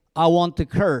 I want the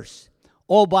curse.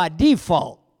 Or by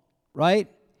default, right?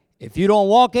 If you don't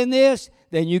walk in this,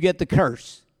 then you get the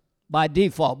curse. By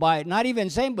default, by not even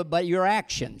saying, but by your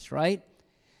actions, right?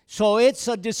 So it's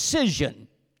a decision.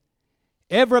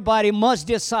 Everybody must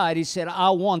decide. He said, I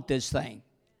want this thing.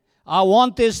 I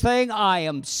want this thing. I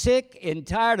am sick and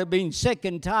tired of being sick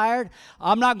and tired.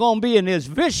 I'm not going to be in this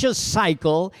vicious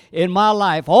cycle in my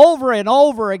life over and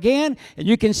over again. And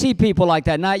you can see people like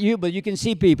that. Not you, but you can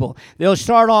see people. They'll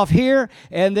start off here,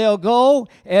 and they'll go,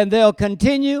 and they'll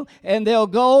continue, and they'll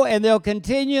go, and they'll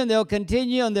continue, and they'll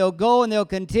continue, and they'll go, and they'll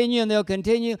continue, and they'll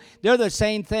continue. They're the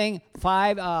same thing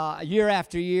year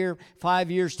after year,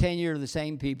 5 years, 10 years, the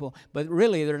same people. But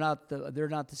really, they're not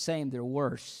the same. They're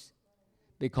worse,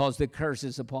 because the curse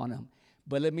is upon them.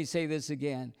 But let me say this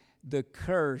again. The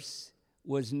curse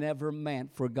was never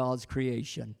meant for God's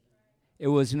creation. It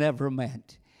was never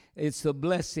meant. It's the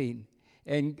blessing.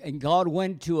 And God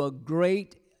went to a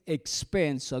great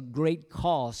expense, a great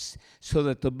cost, so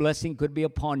that the blessing could be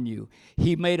upon you.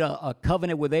 He made a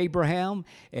covenant with Abraham,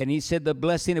 and he said, the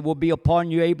blessing that will be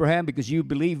upon you, Abraham, because you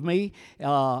believe me.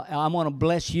 I'm going to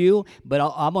bless you, but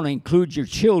I'm going to include your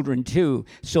children too.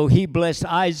 So he blessed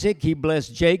Isaac, he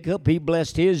blessed Jacob, he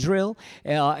blessed Israel,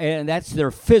 and that's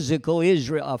their physical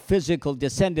Israel, physical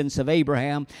descendants of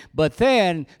Abraham. But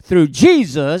then through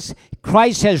Jesus,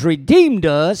 Christ has redeemed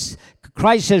us.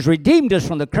 Christ has redeemed us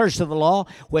from the curse of the law.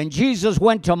 When Jesus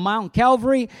went to Mount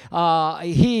Calvary,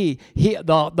 the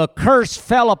curse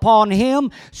fell upon him,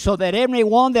 so that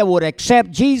everyone that would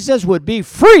accept Jesus would be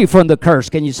free from the curse.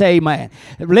 Can you say amen?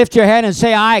 Lift your hand and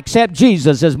say, I accept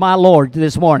Jesus as my Lord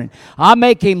this morning. I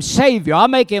make him Savior. I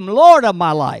make him Lord of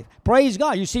my life. Praise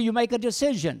God. You see, you make a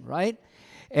decision, right?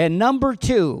 And number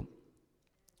two,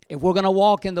 if we're going to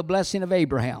walk in the blessing of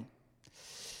Abraham,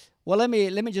 well, let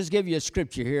me just give you a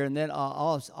scripture here, and then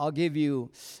I'll give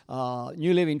you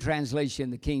New Living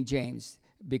Translation, the King James,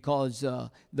 because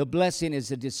the blessing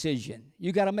is a decision.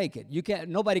 You got to make it. You can't.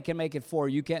 Nobody can make it for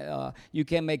you. You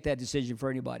can't make that decision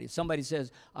for anybody. If somebody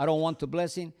says, "I don't want the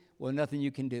blessing," well, nothing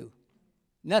you can do.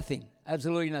 Nothing.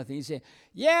 Absolutely nothing. You say,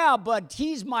 "Yeah, but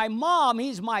he's my mom.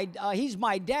 He's my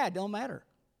dad." Don't matter.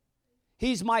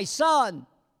 He's my son.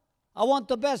 I want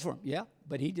the best for him. Yeah,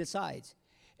 but he decides.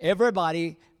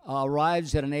 Everybody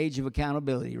arrives at an age of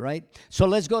accountability, right? So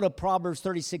let's go to Proverbs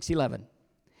 36:11.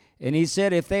 And he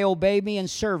said, if they obey me and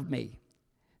serve me,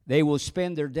 they will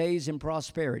spend their days in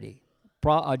prosperity.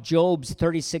 Job's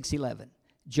 36:11.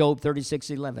 Job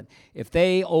 36:11. If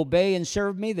they obey and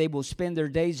serve me, they will spend their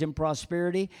days in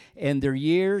prosperity and their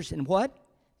years in what?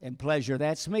 In pleasure.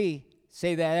 That's me.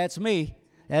 Say that. That's me.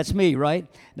 That's me, right?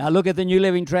 Now look at the New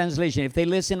Living Translation. If they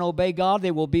listen and obey God,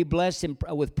 they will be blessed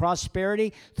with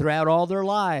prosperity throughout all their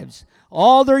lives.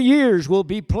 All their years will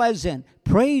be pleasant.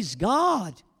 Praise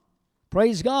God.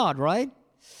 Praise God, right?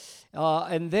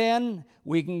 And then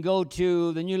we can go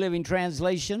to the New Living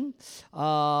Translation,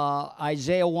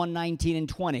 Isaiah 1:19 and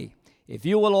 20. If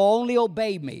you will only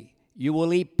obey me, you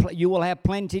will have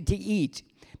plenty to eat.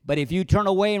 But if you turn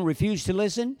away and refuse to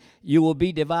listen, you will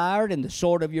be devoured, and the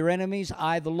sword of your enemies,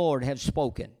 I, the Lord, have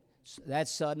spoken. So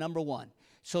that's number one.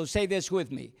 So say this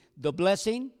with me. The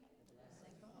blessing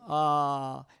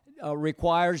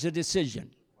requires a decision.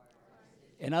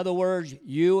 In other words,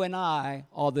 you and I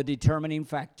are the determining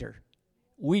factor.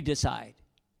 We decide.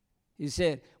 He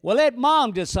said, well, let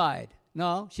mom decide.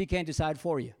 No, she can't decide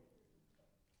for you.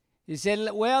 He said,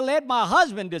 well, let my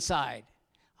husband decide.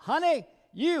 Honey,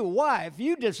 you, wife,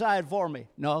 you decide for me.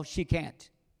 No, she can't.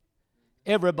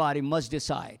 Everybody must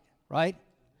decide, right?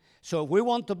 So if we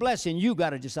want the blessing, you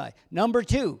got to decide. Number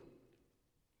two,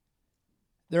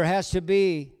 there has to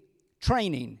be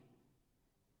training,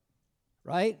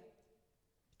 right?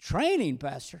 Training,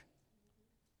 Pastor.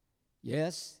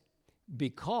 Yes,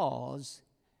 because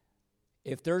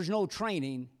if there's no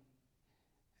training,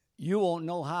 you won't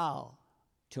know how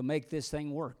to make this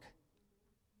thing work,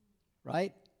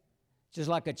 right? Just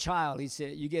like a child, he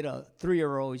said, you get a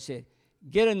 3-year-old, he said,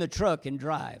 get in the truck and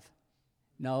drive.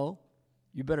 No,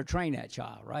 you better train that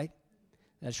child, right?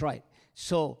 That's right.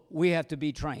 So we have to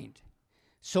be trained.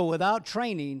 So without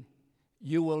training,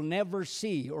 you will never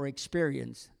see or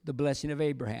experience the blessing of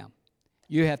Abraham.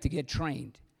 You have to get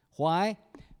trained. Why?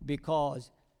 Because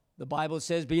the Bible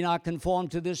says, be not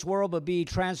conformed to this world, but be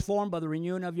transformed by the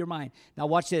renewing of your mind. Now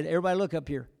watch this. Everybody look up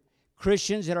here.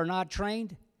 Christians that are not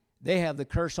trained, they have the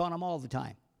curse on them all the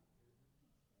time.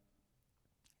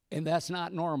 And that's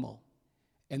not normal.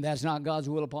 And that's not God's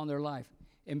will upon their life.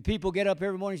 And people get up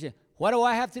every morning and say, what do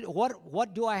I have to do?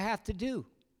 What do I have to do?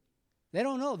 They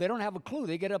don't know. They don't have a clue.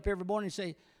 They get up every morning and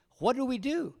say, what do we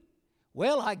do?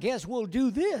 Well, I guess we'll do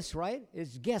this, right?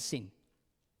 It's guessing.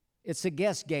 It's a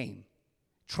guess game.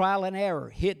 Trial and error,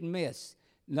 hit and miss.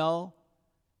 No,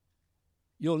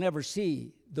 you'll never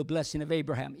see the blessing of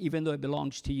Abraham, even though it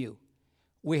belongs to you.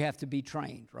 We have to be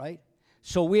trained, right?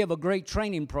 So we have a great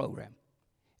training program.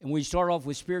 And we start off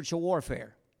with spiritual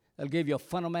warfare. That'll give you a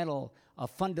fundamental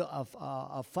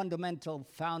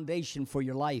foundation for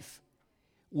your life.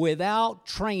 Without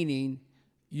training,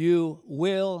 you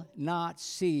will not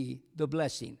see the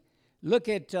blessing. Look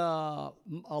at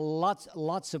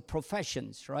lots of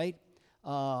professions, right?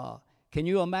 Can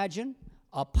you imagine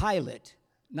a pilot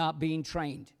not being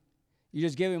trained? You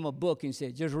just give him a book and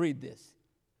say, just read this.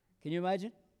 Can you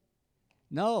imagine?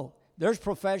 No. There's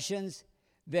professions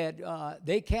that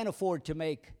they can't afford to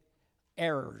make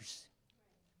errors,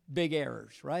 big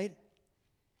errors, right?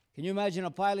 Can you imagine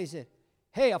a pilot said,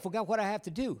 hey, I forgot what I have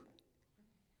to do.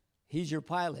 He's your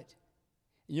pilot.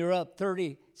 You're up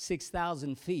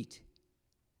 36,000 feet,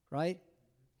 right?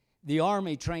 The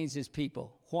Army trains its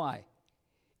people. Why?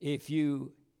 If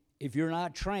you're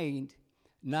not trained,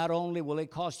 not only will it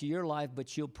cost you your life,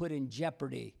 but you'll put in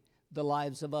jeopardy the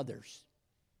lives of others.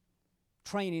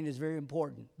 Training is very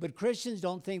important. But Christians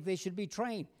don't think they should be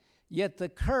trained. Yet the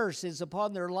curse is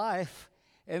upon their life,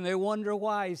 and they wonder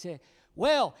why. You say,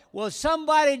 well, will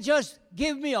somebody just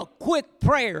give me a quick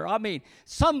prayer? I mean,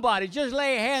 somebody just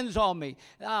lay hands on me.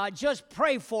 Just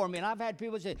pray for me. And I've had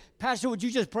people say, Pastor, would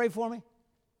you just pray for me?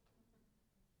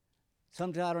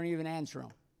 Sometimes I don't even answer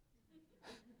them.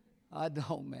 I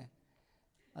don't, man.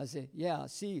 I say, yeah,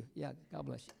 see you. Yeah, God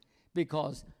bless you.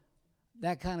 Because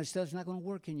that kind of stuff's not going to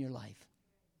work in your life.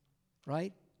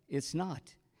 Right? It's not.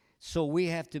 So we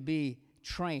have to be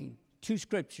trained. 2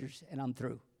 scriptures, and I'm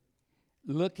through.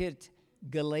 Look at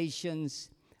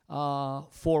Galatians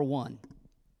 4:1.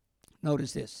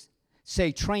 Notice this.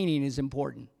 Say training is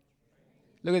important.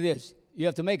 Look at this. You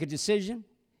have to make a decision,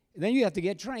 and then you have to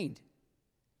get trained.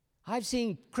 I've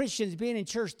seen Christians being in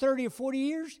church 30 or 40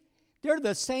 years. They're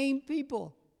the same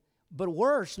people, but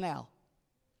worse now.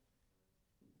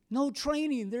 No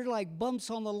training. They're like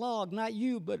bumps on the log. Not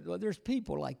you, but there's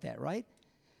people like that, right?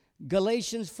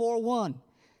 Galatians 4:1.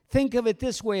 Think of it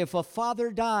this way. If a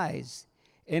father dies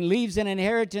and leaves an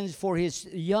inheritance for his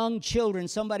young children,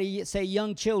 somebody say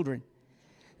young children,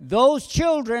 those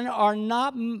children are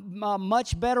not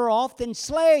much better off than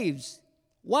slaves.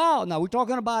 Wow. Now, we're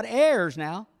talking about heirs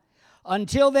now.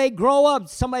 Until they grow up.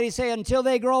 Somebody say until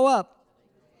they grow up.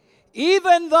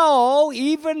 Even though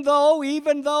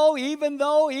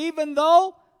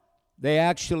they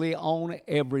actually own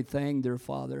everything their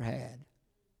father had.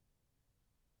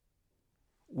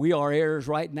 We are heirs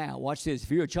right now. Watch this.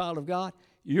 If you're a child of God,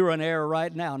 you're an heir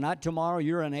right now. Not tomorrow.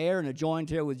 You're an heir and a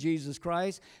joint heir with Jesus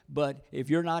Christ. But if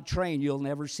you're not trained, you'll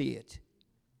never see it.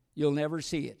 You'll never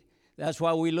see it. That's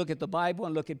why we look at the Bible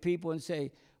and look at people and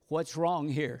say, what's wrong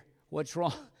here? What's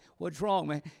wrong? What's wrong,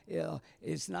 man?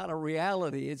 It's not a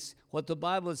reality. It's what the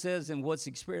Bible says, and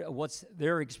what's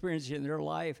they're experiencing in their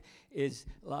life is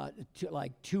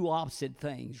like two opposite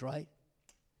things, right?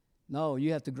 No,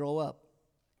 you have to grow up.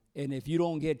 And if you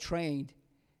don't get trained,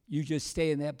 you just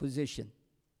stay in that position.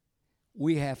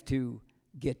 We have to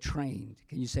get trained.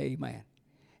 Can you say amen?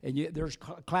 And there's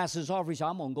classes offered. So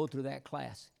I'm going to go through that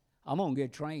class. I'm going to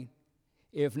get trained.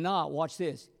 If not, watch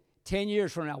this. 10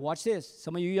 years from now, watch this.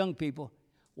 Some of you young people,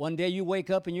 one day you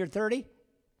wake up and you're 30,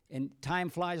 and time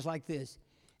flies like this,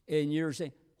 and you're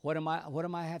saying, what do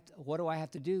I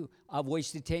have to do? I've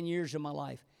wasted 10 years of my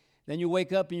life. Then you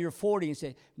wake up and you're 40 and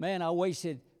say, man, I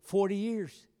wasted 40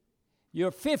 years. You're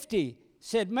 50,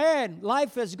 said, man,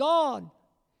 life is gone.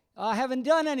 I haven't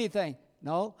done anything.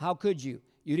 No, how could you?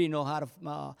 You didn't know how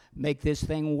to make this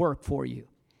thing work for you.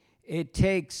 It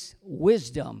takes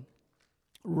wisdom,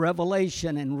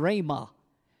 revelation, and rhema,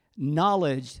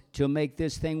 knowledge to make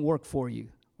this thing work for you.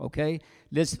 Okay?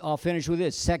 I'll finish with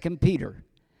this. 2 Peter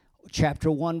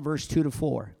chapter 1, verse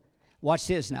 2-4. Watch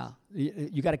this now.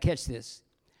 You got to catch this.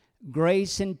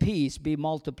 Grace and peace be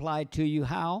multiplied to you.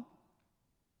 How?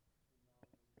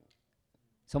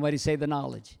 Somebody say the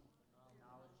knowledge.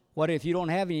 What if you don't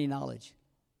have any knowledge?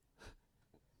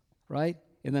 Right?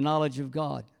 In the knowledge of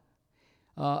God.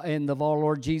 And of our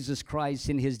Lord Jesus Christ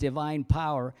in his divine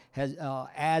power,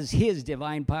 as his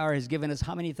divine power has given us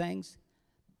how many things?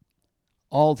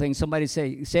 All things. Somebody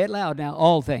say it loud now.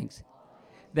 All things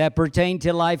that pertain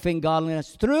to life and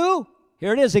godliness through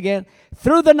Here it is again.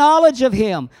 Through the knowledge of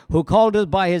him who called us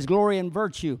by his glory and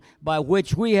virtue, by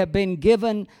which we have been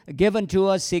given to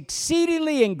us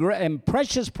exceedingly and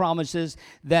precious promises,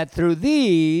 that through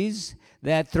these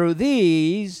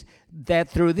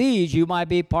you might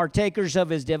be partakers of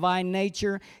his divine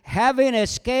nature, having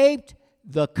escaped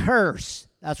the curse.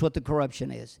 That's what the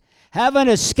corruption is. Having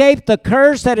escaped the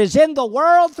curse that is in the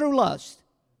world through lust.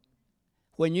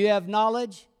 When you have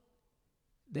knowledge,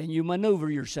 then you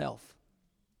maneuver yourself.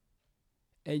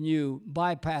 And you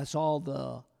bypass all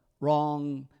the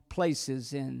wrong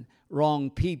places and wrong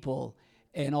people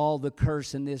and all the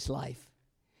curse in this life.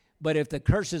 But if the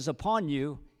curse is upon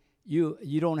you,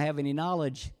 you don't have any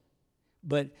knowledge.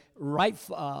 But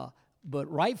rightfully,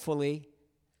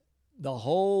 the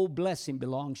whole blessing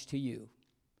belongs to you.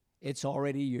 It's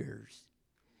already yours.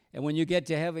 And when you get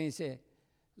to heaven, you say,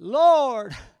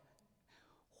 Lord,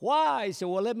 why? He said,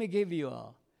 well, let me give you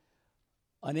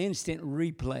an instant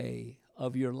replay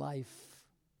of your life.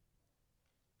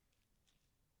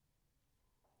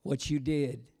 What you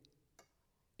did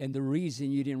and the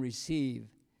reason you didn't receive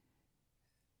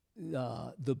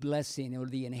the blessing or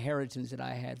the inheritance that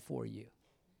I had for you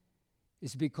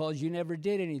is because you never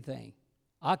did anything.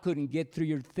 I couldn't get through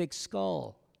your thick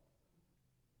skull.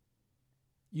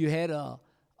 You had a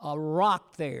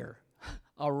rock there,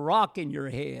 a rock in your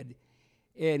head,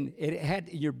 and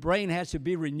your brain has to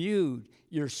be renewed.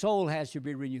 Your soul has to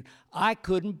be renewed. I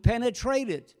couldn't penetrate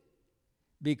it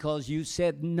because you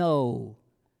said no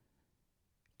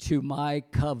to my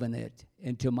covenant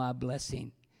and to my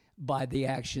blessing by the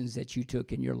actions that you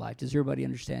took in your life. Does everybody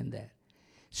understand that?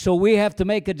 So we have to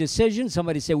make a decision.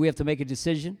 Somebody say we have to make a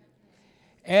decision.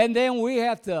 And then we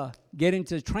have to get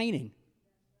into training.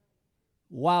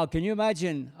 Wow, can you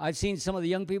imagine? I've seen some of the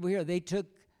young people here.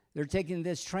 They're taking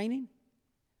this training.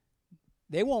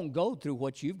 They won't go through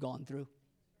what you've gone through,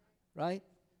 right?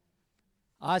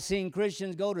 I've seen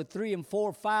Christians go to 3 and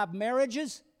 4, 5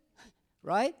 marriages,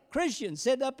 right? Christians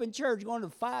sitting up in church going to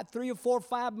 3 or 4,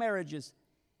 5 marriages.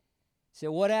 Say,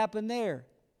 what happened there?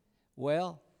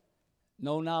 Well,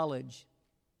 no knowledge.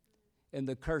 And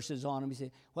the curse is on them. You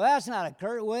say, well, that's not a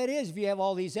curse. Well, it is if you have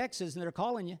all these exes and they're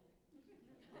calling you.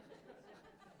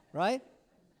 Right?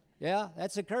 Yeah,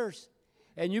 that's a curse.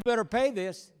 And you better pay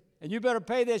this. And you better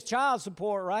pay this child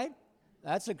support, right?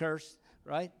 That's a curse,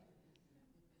 right?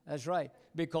 That's right.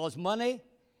 Because money,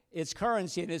 it's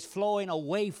currency, and it's flowing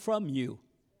away from you.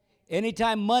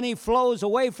 Anytime money flows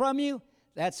away from you,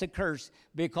 that's a curse.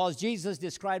 Because Jesus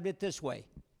described it this way.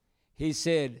 He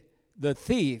said, the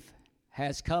thief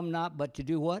has come not but to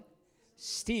do what?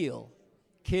 Steal,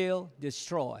 kill,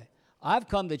 destroy. I've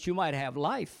come that you might have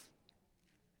life,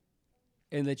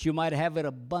 and that you might have it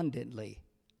abundantly.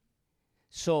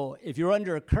 So if you're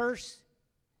under a curse,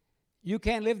 you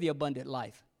can't live the abundant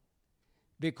life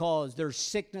because there's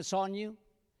sickness on you.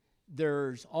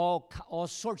 There's all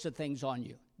sorts of things on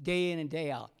you, day in and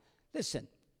day out. Listen,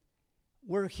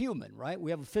 we're human, right?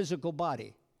 We have a physical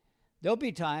body. There'll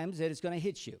be times that it's going to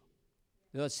hit you.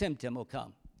 The symptom will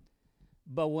come.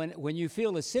 But when you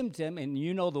feel a symptom and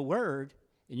you know the word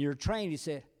and you're trained, you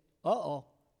say, uh-oh.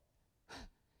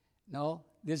 No,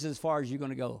 this is as far as you're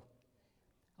going to go.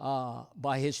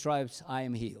 By his stripes I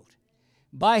am healed.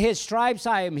 By his stripes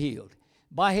I am healed.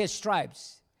 By his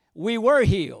stripes we were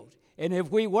healed. And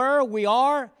if we were, we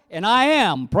are, and I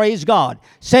am. Praise God.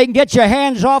 Satan, get your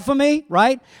hands off of me,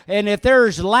 right? And if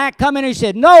there's lack coming, he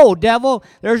said, no, devil,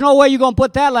 there's no way you're going to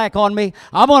put that lack on me.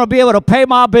 I'm going to be able to pay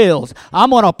my bills. I'm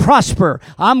going to prosper.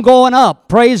 I'm going up.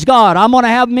 Praise God. I'm going to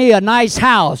have me a nice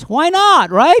house. Why not,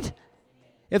 right?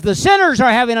 If the sinners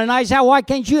are having a nice house, why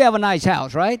can't you have a nice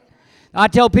house, right? I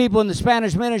tell people in the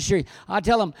Spanish ministry, I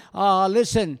tell them,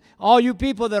 listen, all you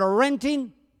people that are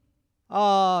renting, you're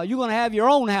going to have your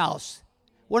own house.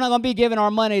 We're not going to be giving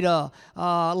our money to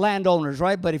landowners,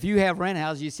 right? But if you have rent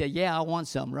houses, you say, yeah, I want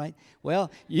some, right? Well,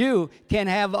 you can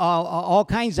have all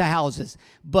kinds of houses.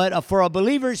 But for a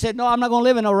believer, he said, no, I'm not going to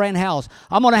live in a rent house.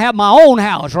 I'm going to have my own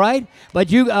house, right? But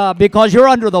you, because you're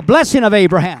under the blessing of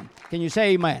Abraham. Can you say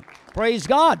amen? Praise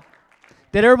God.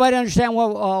 Did everybody understand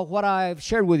what I've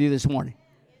shared with you this morning?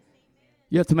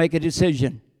 You have to make a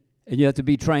decision, and you have to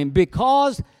be trained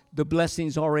because the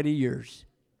blessing's already yours.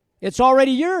 It's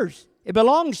already yours. It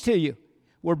belongs to you.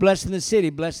 We're blessed in the city,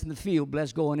 blessed in the field,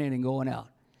 blessed going in and going out.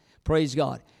 Praise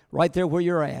God. Right there where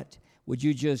you're at, would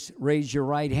you just raise your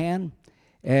right hand?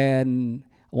 And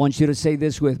I want you to say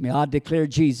this with me. I declare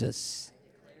Jesus.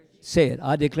 Say it.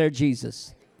 I declare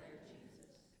Jesus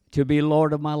to be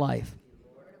Lord of my life.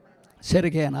 Say it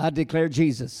again. I declare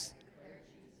Jesus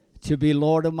to be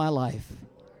Lord of my life.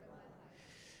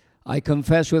 I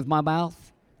confess with my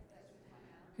mouth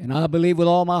And I believe with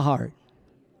all my heart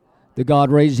that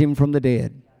God raised him from the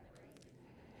dead.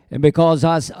 And because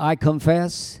I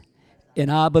confess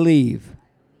and I believe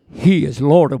he is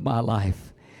Lord of my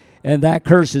life, and that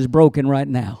curse is broken right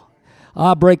now.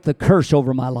 I break the curse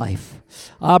over my life.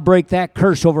 I break that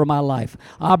curse over my life.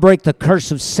 I break the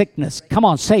curse of sickness. Come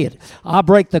on, say it. I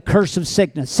break the curse of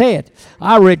sickness. Say it.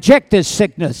 I reject this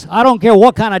sickness. I don't care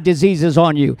what kind of disease is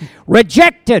on you.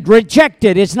 Reject it. Reject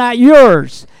it. It's not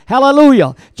yours.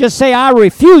 Hallelujah. Just say, I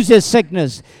refuse this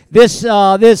sickness. This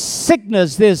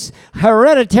sickness, this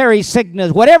hereditary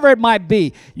sickness, whatever it might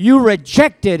be. You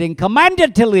reject it and command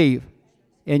it to leave.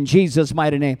 In Jesus'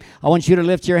 mighty name. I want you to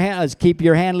lift your hand, keep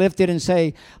your hand lifted and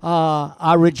say,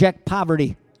 I reject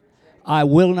poverty. I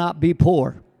will not be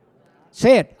poor.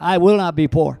 Say it, I will not be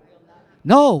poor.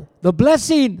 No, the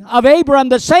blessing of Abraham,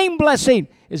 the same blessing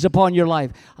is upon your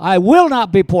life. I will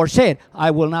not be poor. Say it, I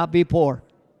will not be poor.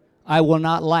 I will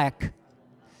not lack.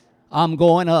 I'm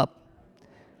going up.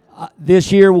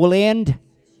 This year will end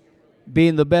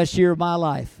being the best year of my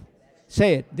life.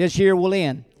 Say it, this year will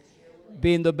end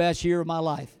being the best year of my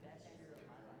life.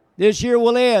 This year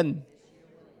will end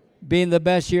being the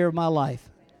best year of my life.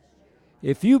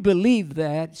 If you believe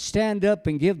that, stand up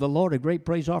and give the Lord a great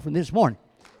praise offering this morning.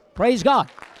 Praise God.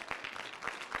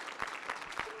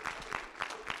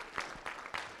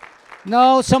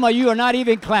 No, some of you are not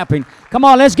even clapping. Come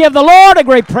on, let's give the Lord a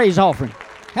great praise offering.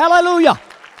 Hallelujah.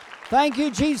 Thank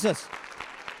you, Jesus.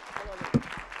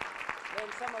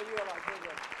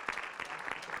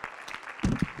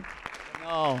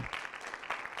 No.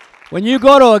 When you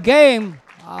go to a game,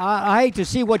 I hate to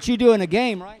see what you do in a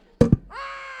game, right? And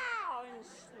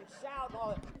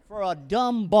shout for a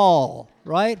dumb ball,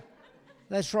 right?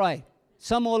 That's right.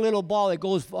 Some old little ball that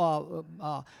goes to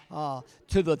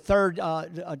the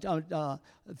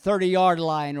 30-yard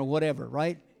line or whatever,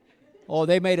 right? Oh,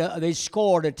 they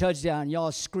scored a touchdown.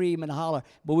 Y'all scream and holler,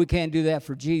 but we can't do that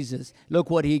for Jesus. Look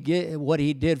what he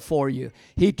did for you.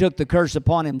 He took the curse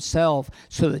upon himself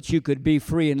so that you could be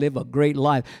free and live a great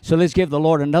life. So let's give the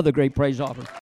Lord another great praise offering.